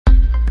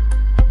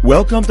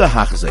Welcome to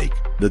Hachzik,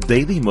 the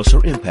Daily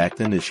Musar Impact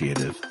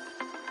Initiative.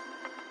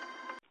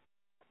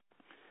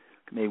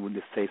 Maybe we'll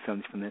just say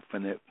something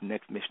from the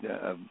next mission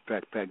of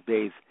Pirkei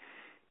days.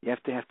 You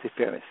have to have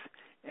Tiferes.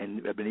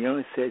 And Rabbi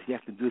Yonah says you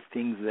have to do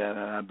things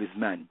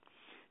bisman.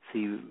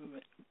 See,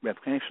 Rabbi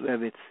Chaim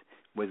Shulevitz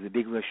was a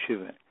big Rosh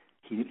Shiva.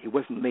 He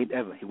wasn't late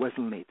ever. He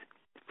wasn't late.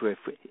 For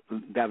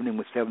davening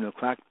was 7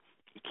 o'clock.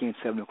 He came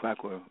 7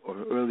 o'clock or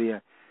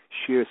earlier.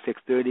 Shir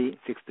 6:30.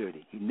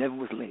 He never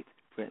was late.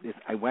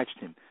 I watched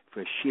him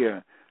for a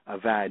Shir,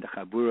 Avad,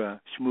 Chabura,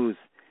 Shmuz,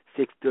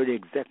 6:30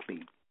 exactly.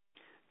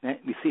 Now,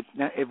 we see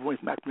not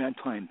everyone's knocking on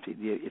time.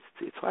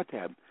 It's hard to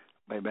have.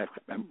 Rabbi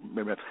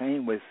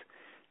Chaim was,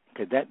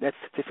 because that's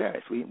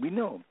Tiferes. We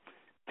know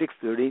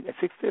 6:30. That's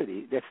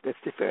 6:30. That's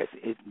Tiferes.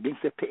 It brings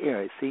the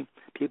pe'er. See,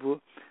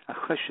 people are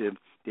chashiv,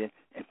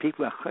 and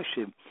people are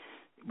chashiv.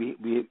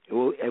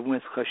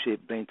 Everyone's chashiv.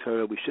 B'nai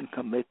Torah. We shouldn't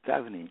come late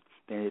davening.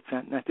 Then it's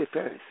not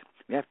Tiferes.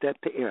 We have to have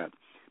pe'er.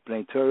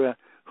 B'nai Torah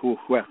who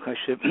are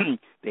chashiv,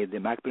 they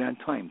mark on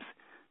times.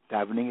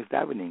 Davening is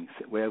davening.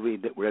 So wherever we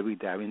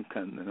daven,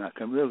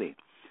 come early.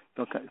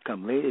 Don't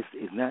come late is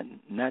not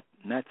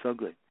so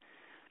good,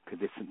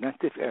 because it's not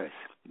Tiferes.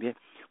 We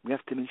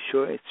have to make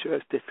sure it's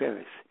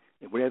Tiferes.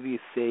 Whatever you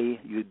say,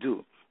 you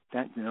do.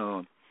 I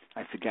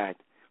forgot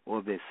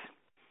all this.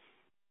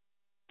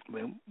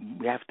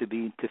 We have to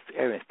be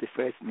Tiferes.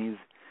 Tiferes means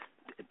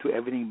do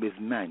everything with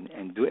man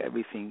and do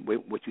everything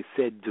what you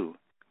said do.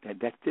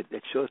 That's it.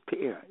 That shows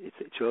Pe'er. It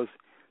shows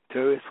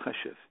Torah is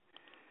chashuv.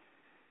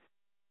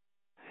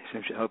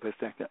 Hashem should help us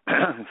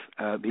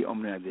be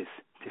omna this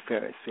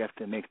Tiferes. We have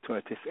to make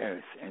Torah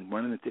Tiferes, and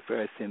one of the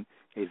Tiferesim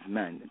is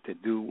man, to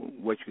do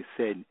what you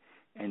said,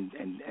 and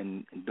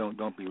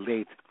don't be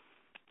late,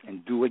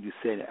 and do what you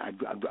said.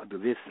 I'll do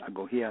this. I'll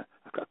go here.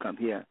 I'll come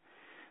here.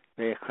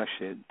 Very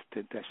chashuv.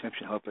 Hashem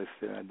should help us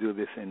do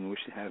this, and we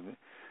should have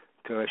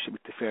Torah should be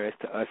Tiferes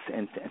to us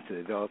and to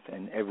the adult,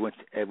 and everyone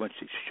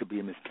should be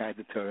a mitzvah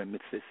to Torah and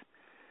mitzvahs,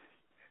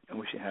 and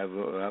we should have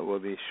all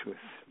the issues.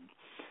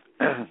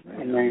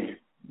 Amen.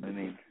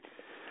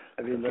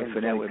 So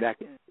now we're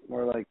back.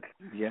 More like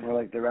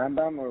the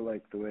Rambam, or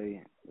like the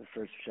way the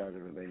first shot of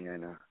Rabbi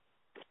Yonah.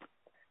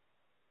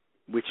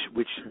 Which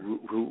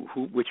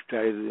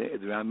part is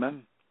the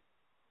Rambam?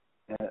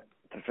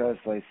 Tiferes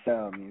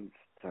Leisel means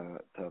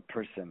to a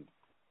person,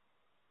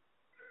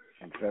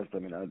 and Tiferes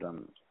Lemin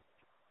Adam.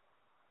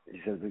 He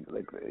says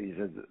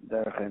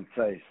derech and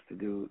tzais, to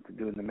do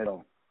in the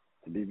middle,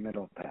 to be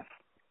middle path.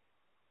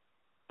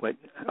 But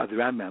the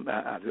Rambam,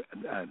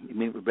 you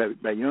mean,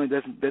 but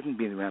doesn't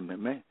bring the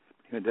Rambam, right?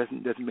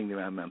 Doesn't bring the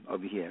Rambam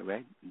over here,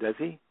 right? Does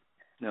he?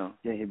 No.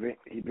 Yeah, he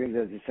brings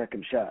us the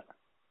second shot.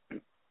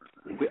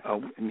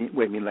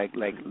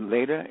 Like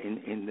later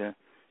in the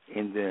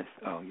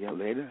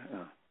later.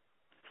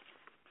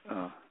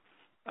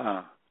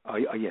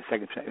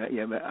 Second shot.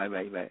 Yeah,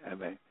 right.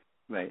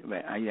 I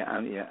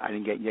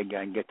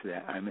didn't get to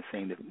that. I'm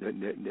saying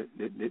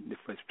the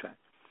first try.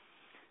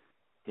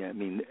 Yeah, I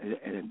mean,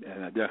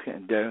 derech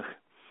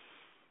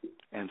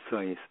and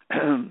sois.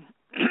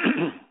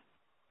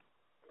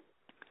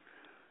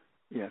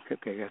 Yeah,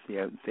 okay. Yes,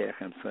 yeah, derech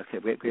and sois.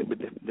 Okay, but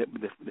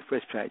the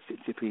first try is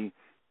simply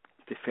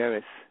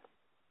Tiferes,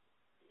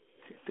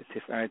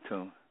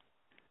 Tifereto,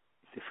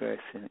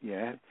 Tiferes.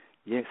 Yeah.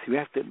 Yes, we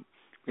have to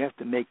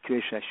make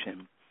Kiddush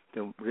Hashem.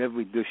 So whatever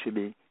we do should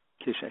be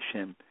Kiddush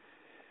Hashem.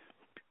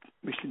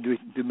 We should do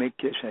make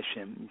Kiddush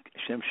Hashem.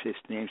 Hashem's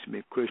name should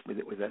be Kiddush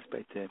with us,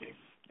 but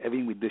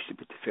everything we do should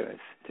be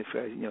Tiferes,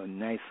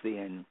 nicely,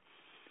 and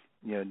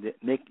you have to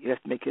make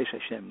Kiddush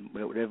Hashem.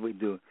 Whatever we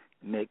do,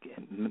 make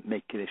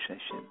Kiddush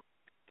Hashem.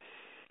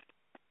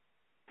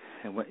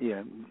 And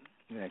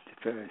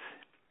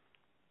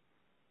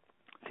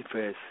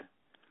Tiferes.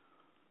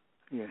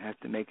 Have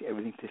to make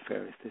everything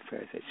Tiferes.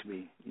 That should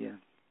be, we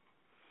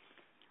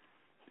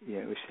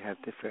should have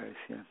Tiferes.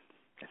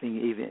 I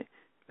think even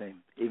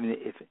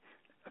if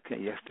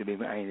you have to be.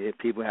 If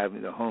people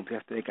have their homes, you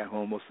have to make our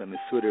home also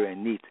mesudar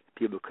and neat.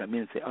 People come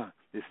in and say, "Oh,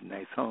 this is a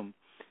nice home,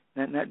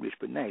 not rich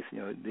but nice."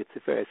 It's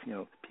Tiferes.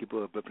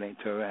 People playing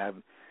Torah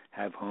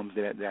have homes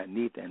that are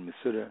neat and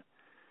mesudar.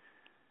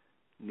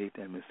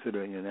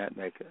 Not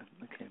like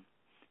okay.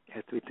 It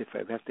has to be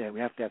Tiferes. We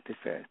have to have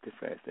Tiferes.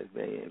 Tiferes. That's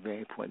very, very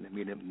important. The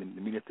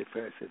meaning of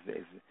Tiferes is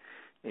very,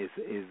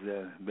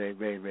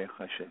 very, very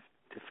chashuv.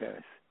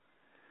 Tiferes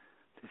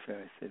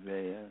is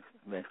very,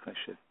 very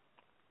chashuv.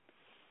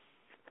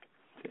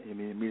 I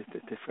mean, it means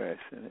Tiferes.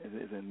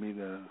 It's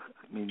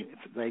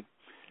like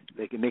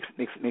it makes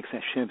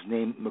Hashem's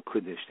name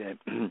mekudesh.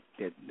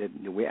 That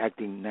we're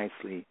acting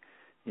nicely.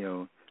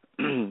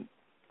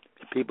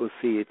 People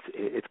see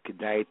it's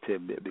kedai to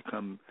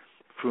become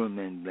frum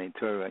and B'nai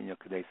Torah,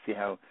 because they see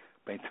how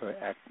B'nai Torah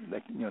act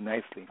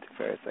nicely.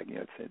 Tiferes,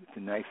 it's a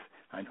nice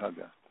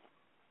anhaga.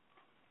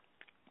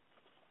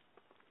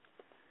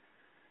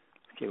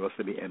 Okay, will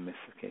also be emes.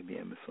 Okay, be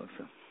emes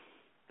also.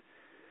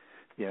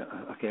 Yeah.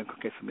 Okay.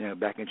 So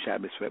back in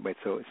Shabbos, right?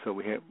 So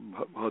we're here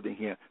holding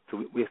here.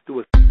 So we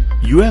still.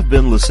 You have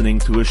been listening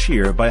to a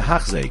shiur by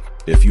Hachzeik.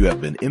 If you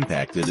have been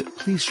impacted,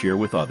 please share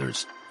with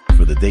others.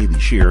 For the daily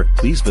shiur,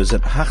 please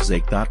visit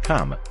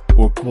Hachzeik.com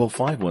or call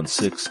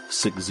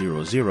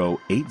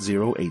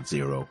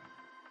 516-600-8080.